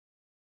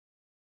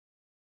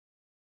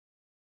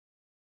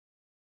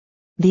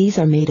These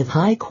are made of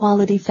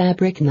high-quality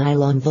fabric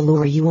nylon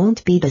velour. You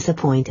won't be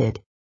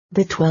disappointed.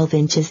 The 12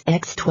 inches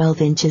x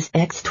 12 inches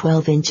x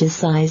 12 inches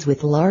size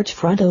with large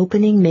front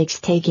opening makes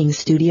taking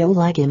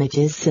studio-like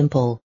images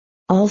simple.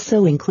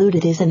 Also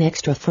included is an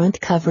extra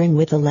front covering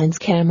with a lens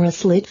camera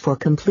slit for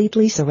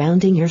completely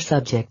surrounding your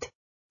subject.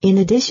 In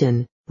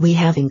addition, we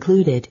have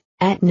included,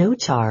 at no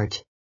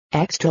charge,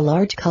 extra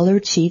large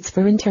colored sheets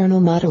for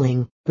internal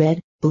modeling, red,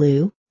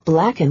 blue,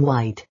 black and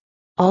white.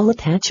 All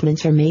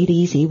attachments are made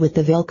easy with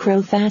the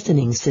Velcro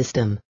fastening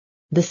system.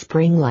 The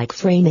spring-like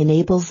frame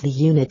enables the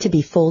unit to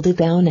be folded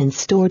down and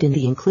stored in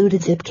the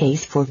included zip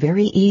case for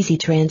very easy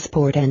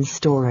transport and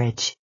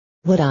storage.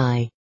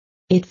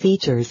 It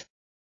features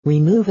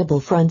removable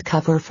front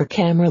cover for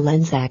camera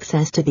lens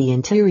access to the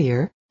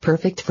interior,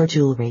 perfect for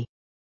jewelry.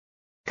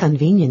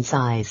 Convenient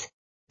size.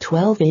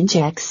 12 inch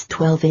x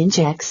 12 inch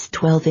x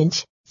 12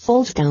 inch,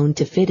 folds down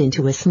to fit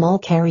into a small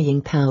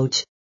carrying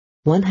pouch.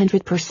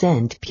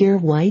 100% pure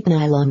white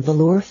nylon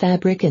velour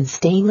fabric and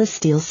stainless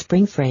steel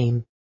spring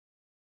frame.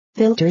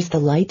 Filters the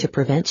light to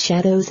prevent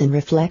shadows and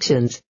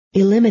reflections,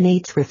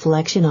 eliminates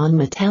reflection on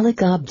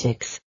metallic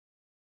objects.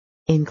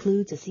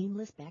 Includes a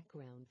seamless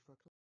background for